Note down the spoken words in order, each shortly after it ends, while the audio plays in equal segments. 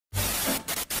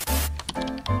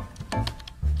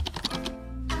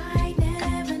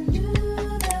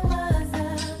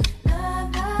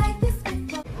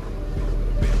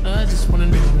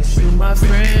my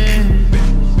friend.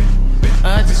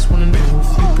 I just wanna know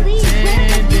if you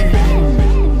pretending.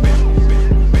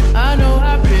 I know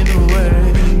I've been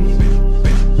away.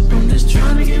 I'm just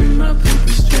trying to get my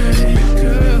paper straight,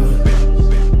 girl.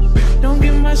 Don't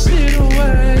give my shit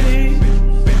away.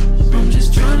 I'm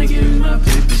just trying to get my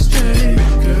paper straight,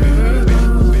 girl.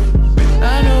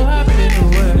 I know I've been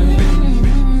away.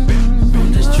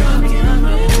 I'm just trying to get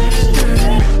my paper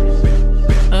straight.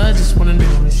 I just wanna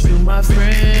know if you my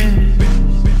friend.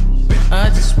 I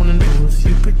just wanna know if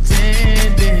you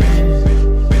pretending.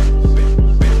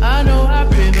 I know I've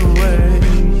been away.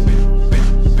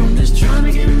 I'm just trying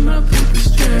to get my paper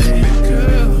straight,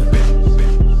 girl.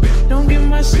 Don't give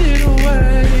my shit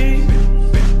away.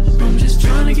 I'm just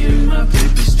trying to get my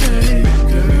paper straight,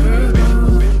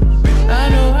 girl. I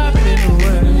know I've been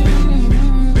away.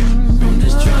 I'm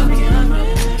just trying to get my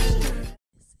paper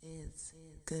straight. It's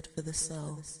good for the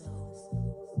soul.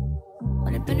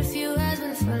 Only been a few hours, but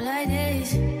it felt like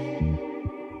days.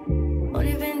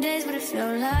 Only been days, but it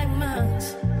felt like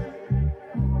months.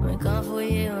 Been gone for a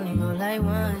year, only go like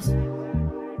once.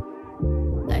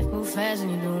 Life move fast when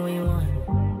you do what you want.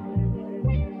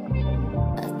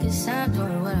 I guess I'm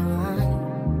doing what I want.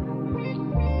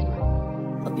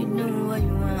 Hope you doing what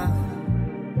you want.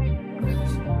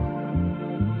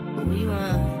 What we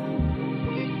want.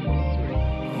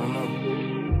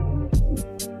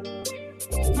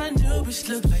 My new bitch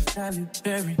look like Halle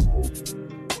Berry,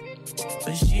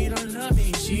 but she don't love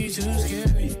me, she too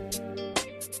scary.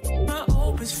 My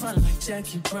old bitch front like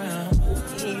Jackie Brown.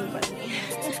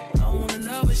 I wanna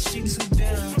know if she too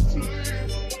down.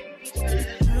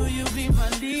 Will you be my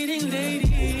leading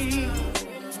lady?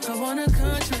 I want a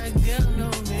contract, girl, no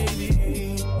maybe.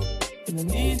 In the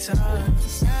meantime,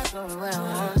 It's not what I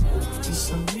want. need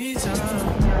some me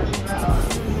time.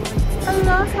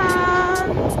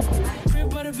 Aloha.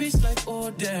 By the beach like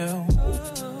Odell.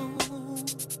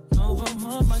 No, my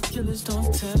mom, my killers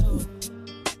don't tell.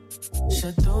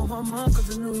 Shadow my mom, cause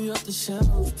I knew you off the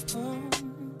shelf.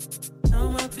 Now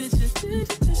my bitch is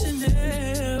the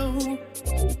Chanel.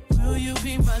 Will you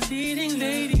be my leading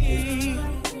lady?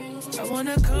 I want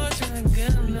a contract,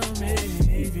 girl, no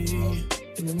maybe.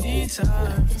 In the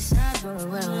meantime, It's not what I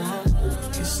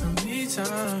want. get some me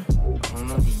time.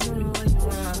 Hope you doing what you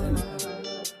want.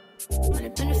 Only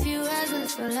been a few hours, but it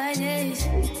felt like days.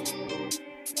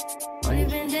 Only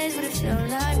been days, but it felt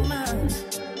like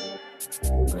months.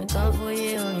 Been gone for a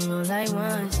year, only go like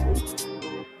once.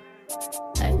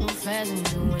 Life move fast when you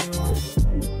do what you want.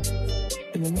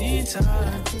 In the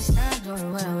meantime, It's not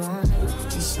doing what I want.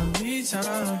 get some me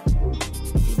time.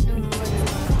 You doing what you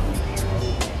want.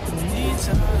 In the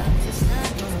meantime, It's not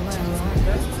doing what I want.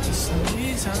 get some me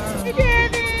time. Hey,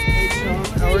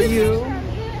 Devin. How are you?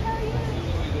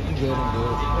 I'm good, I'm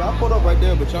good. Yeah, I pulled up right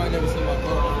there, but y'all ain't never seen my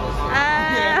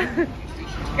car.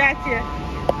 Gotcha.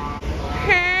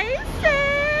 Hey,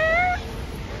 sis.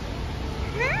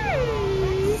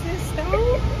 Hey. Sister.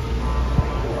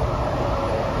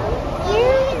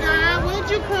 Hey, girl, where'd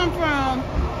you come from?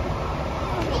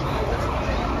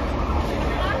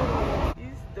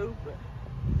 You stupid.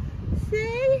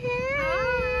 Say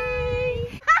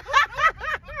hey.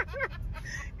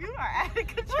 You are out of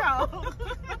control.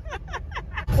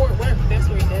 Fort Worth, that's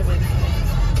where Devin.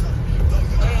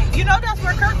 You know that's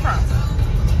where Kirk from.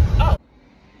 Oh.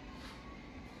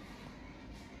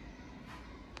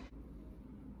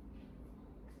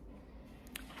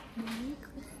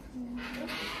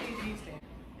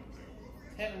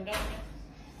 Heaven done.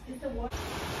 Is the water?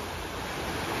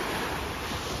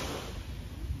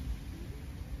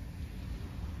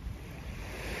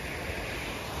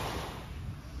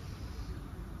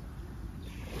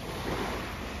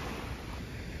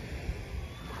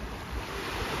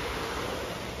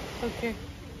 Okay.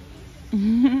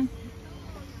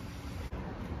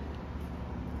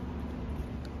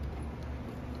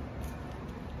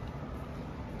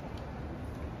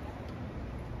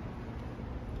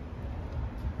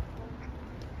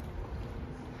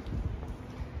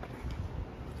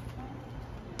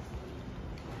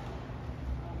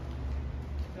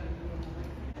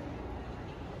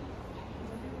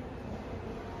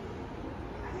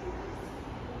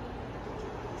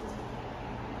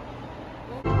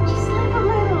 Sleep a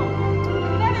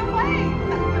little.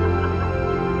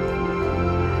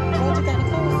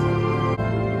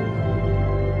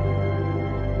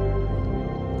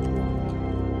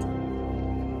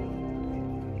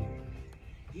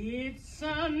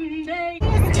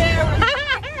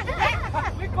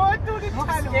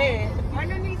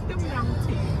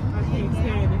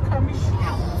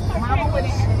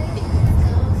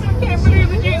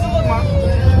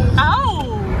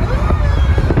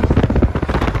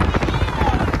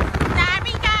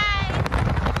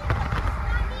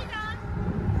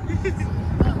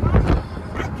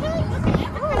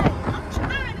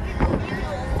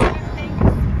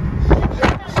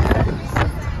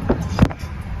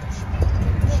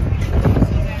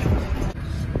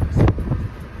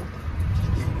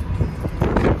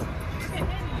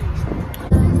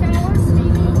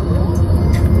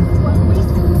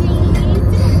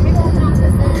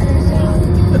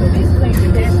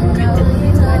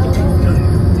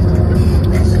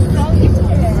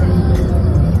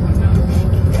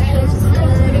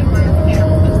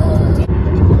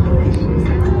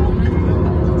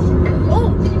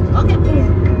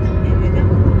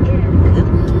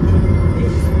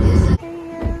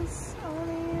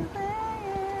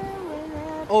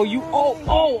 Oh, you.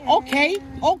 Oh. Okay.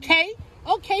 Okay.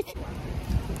 Okay.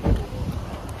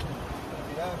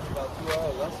 About 2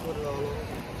 hours. That's what it all over.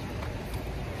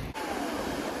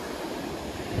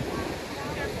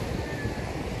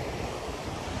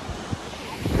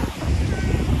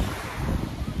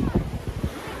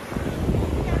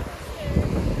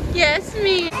 Yes,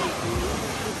 me.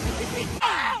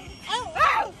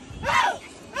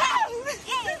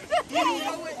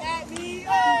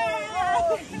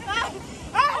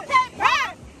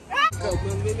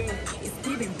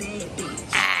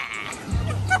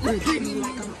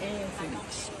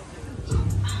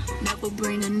 Never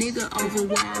bring a nigga over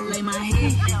where I lay my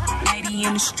head. Lady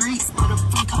in the streets, or the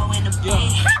freak hoe in the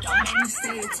bed. Don't make me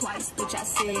say it twice, bitch. I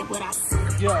said what I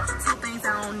said. Yeah. Two things I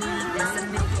don't need. That's a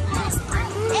nigga and a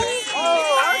spring.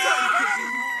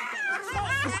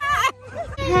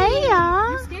 Hey,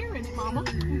 y'all. You scaring it, mama.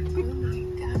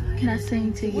 Can I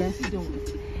sing to you? What's he doing?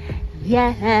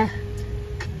 Yeah.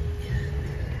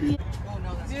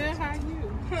 Good, how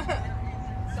you?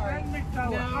 Sorry.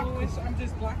 No, I'm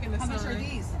just blocking the sun. How much are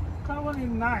these?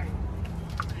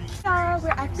 We're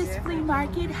at this flea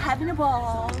market having a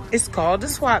ball. It's called a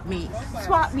swap meet,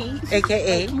 Swap meet.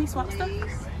 aka Can we swap stuff?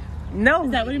 no.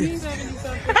 Is that what it means?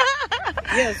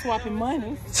 Yeah, swapping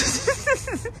money.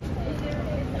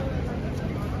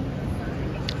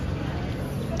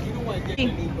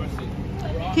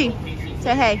 Key,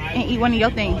 say hey and eat one of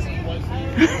your things.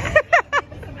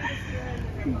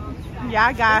 Yeah,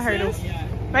 I got hurdles.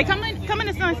 Right, come in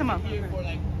the sun some more.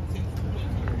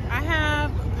 I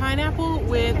have pineapple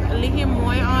with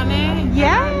lihimoy on it.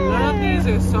 Yeah. I love these.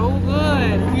 They're so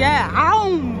good. Yeah,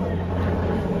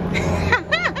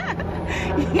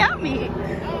 yummy.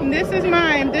 This is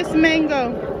mine. This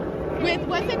mango with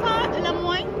what's it called?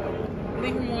 Lihimoy.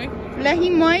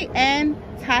 Lihimoy and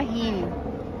tahini.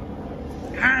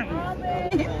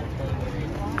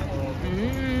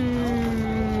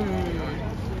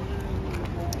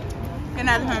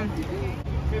 Another one.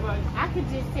 I could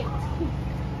just take two.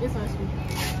 It's unsweet.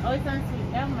 Oh, it's unsweet.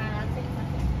 Never mind. I'll take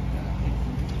something.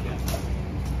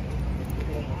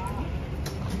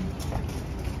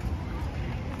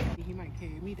 He might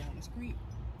carry me down the street.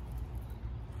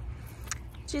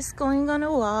 Just going on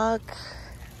a walk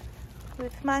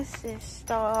with my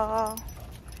sister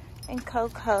and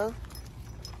Coco.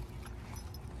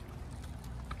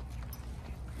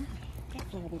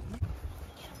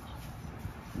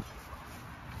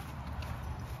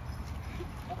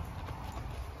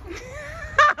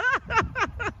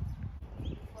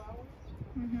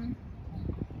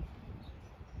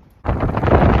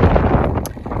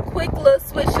 Quick little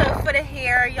switch up for the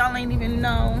hair. Y'all ain't even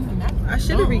know. I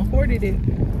should have recorded it.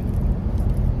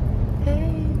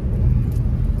 Hey.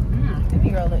 Let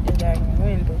me roll up the diagonal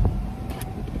window.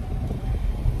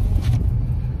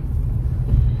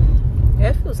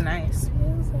 That feels nice.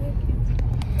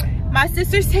 My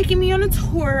sister's taking me on a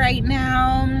tour right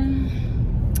now.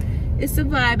 It's a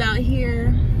vibe out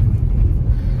here.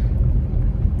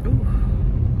 Ooh.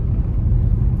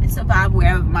 It's a vibe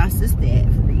wherever my sister at,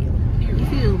 for real. You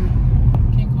feel me?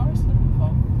 Can cars slip and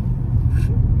fall?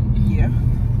 Yeah.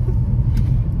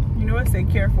 You know I say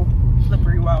careful,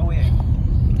 slippery while wet.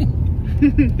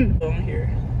 On here.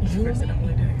 President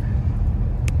day.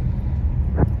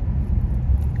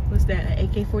 What's that? An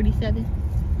AK-47?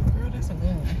 Girl, that's a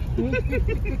gun. You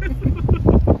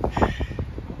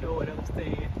know what I'm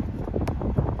saying?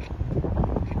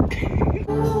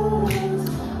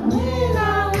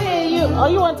 Oh,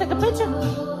 you want to take a picture?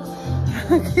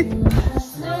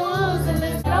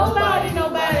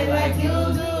 Nobody like you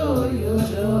do.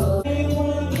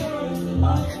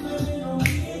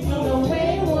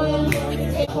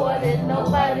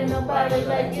 Nobody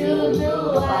like you do.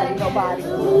 Nobody.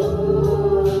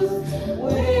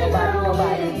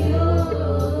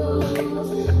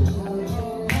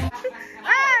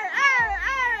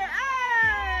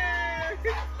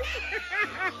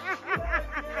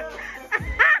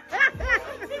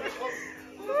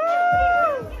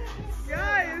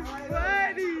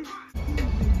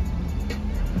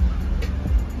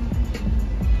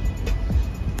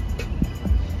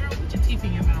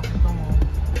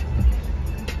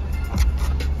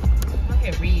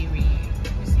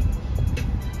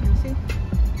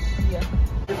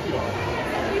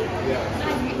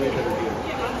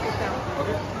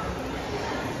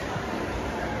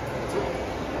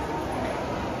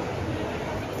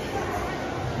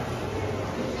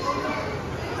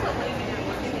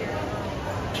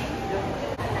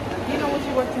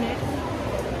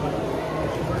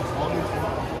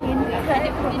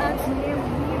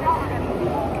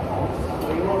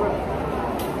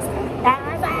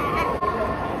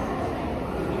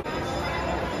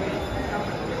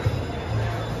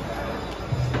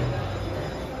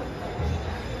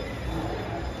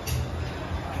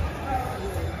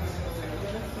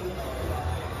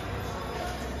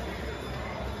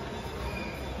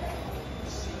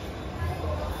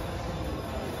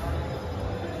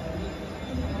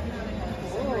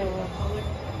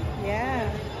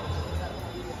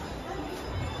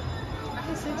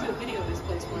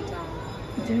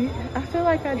 I feel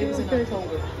like I do.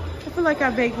 I feel like I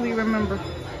vaguely remember.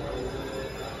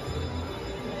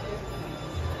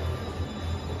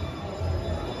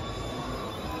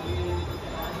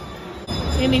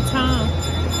 Anytime.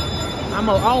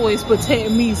 I'ma always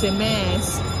protect me's and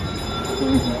mass.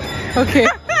 Okay.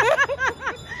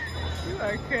 You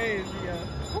are crazy, yo.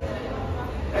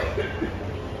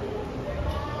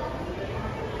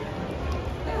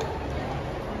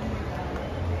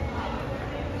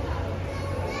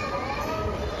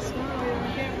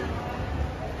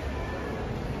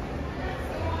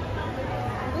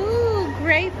 Ooh,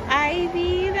 grape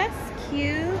ivy. That's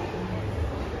cute.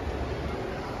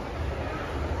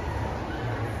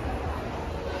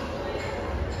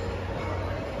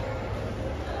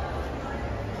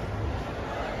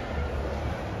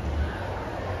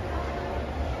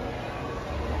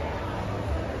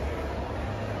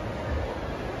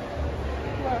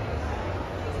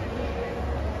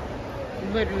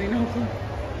 Literally no clue.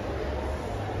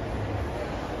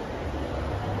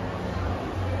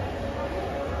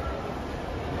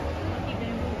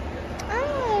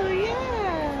 Oh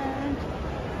yeah.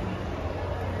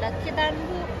 Lucky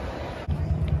bamboo.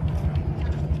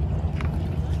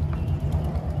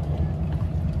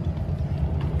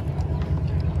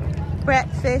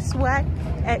 Breakfast what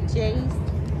at Jay's?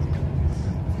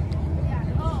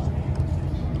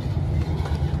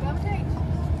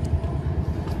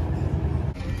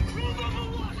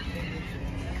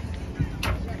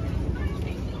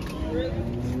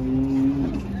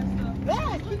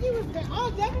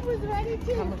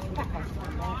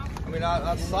 I mean,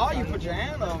 I saw you put your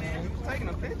hand on me. You was taking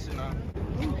a picture now.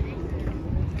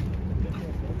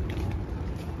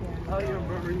 Oh, you're a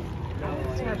brewery.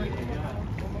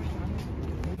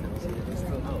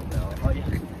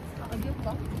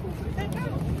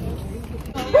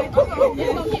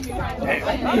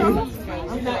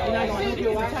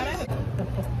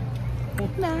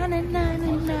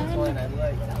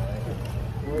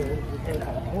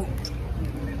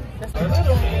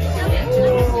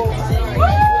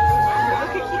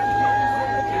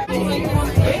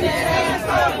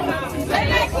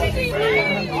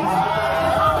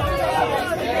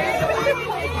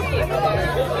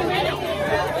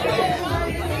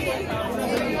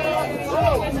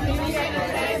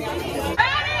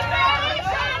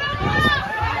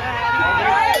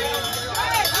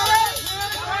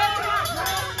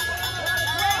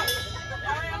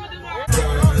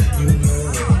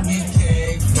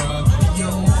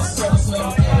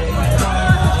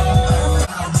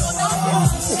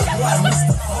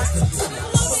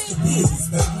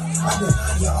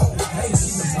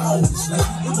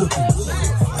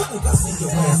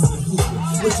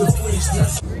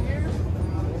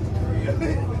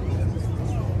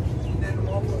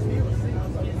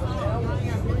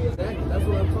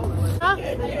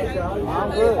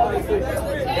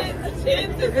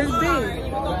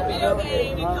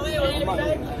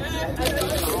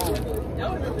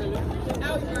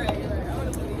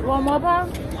 One more bar?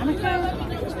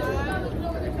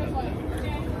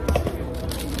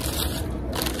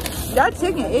 That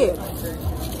chicken is.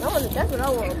 That's what I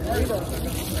want.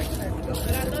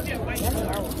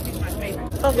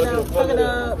 Fuck it up, fuck it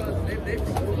up.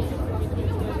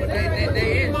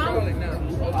 They in Charlotte now.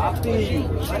 I feel you.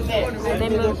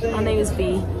 My name is B.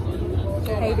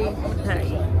 Hey, D. Hi.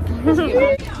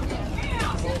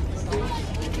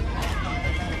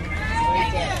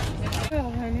 Oh,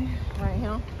 honey. Right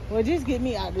here. Well, just get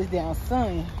me out this damn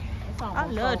sun. I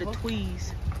love the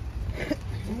tweeze.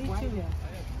 Me too.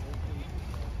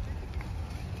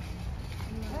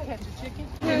 Catch a chicken.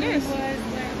 Yes.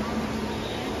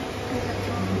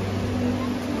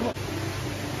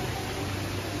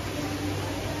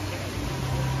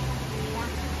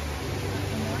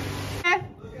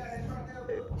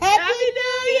 Happy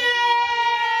New Year!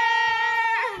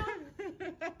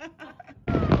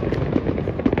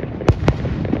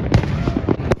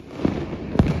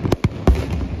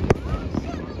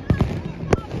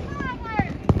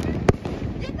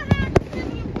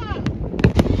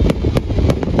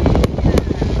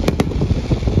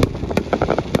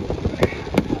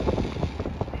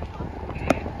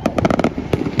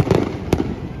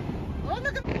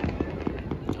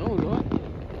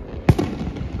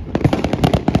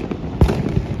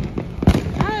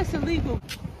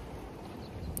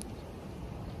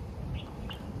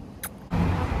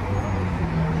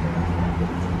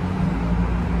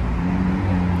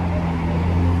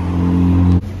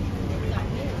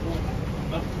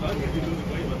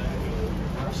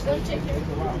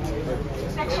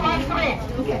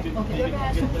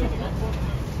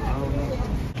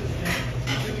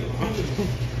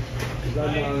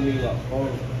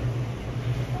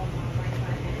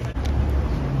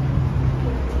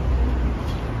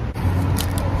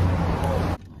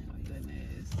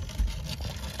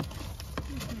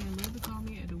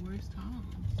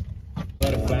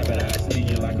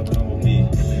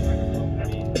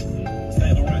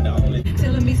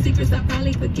 first, I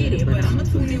probably forget it. But I'ma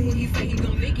tune in when he say he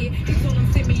gon' lick it. He told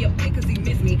him send me a pic cause he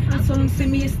miss me. I told him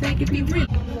send me a stack if he rich.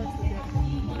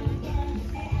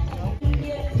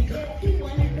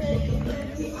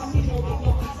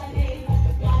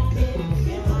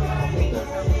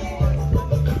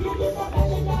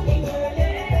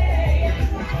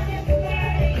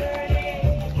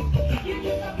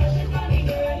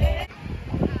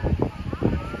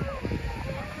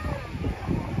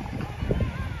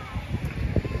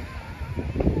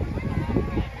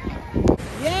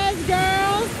 Yes,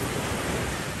 girls.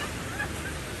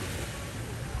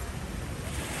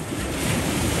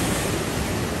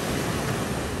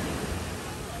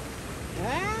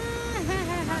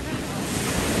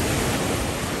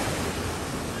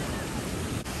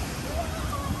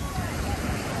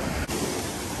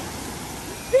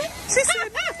 She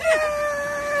said,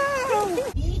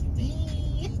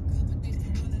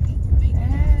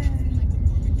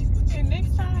 And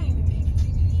next time,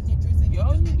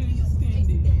 y'all need to extend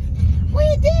it.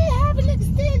 we did have it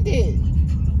extended.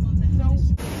 No.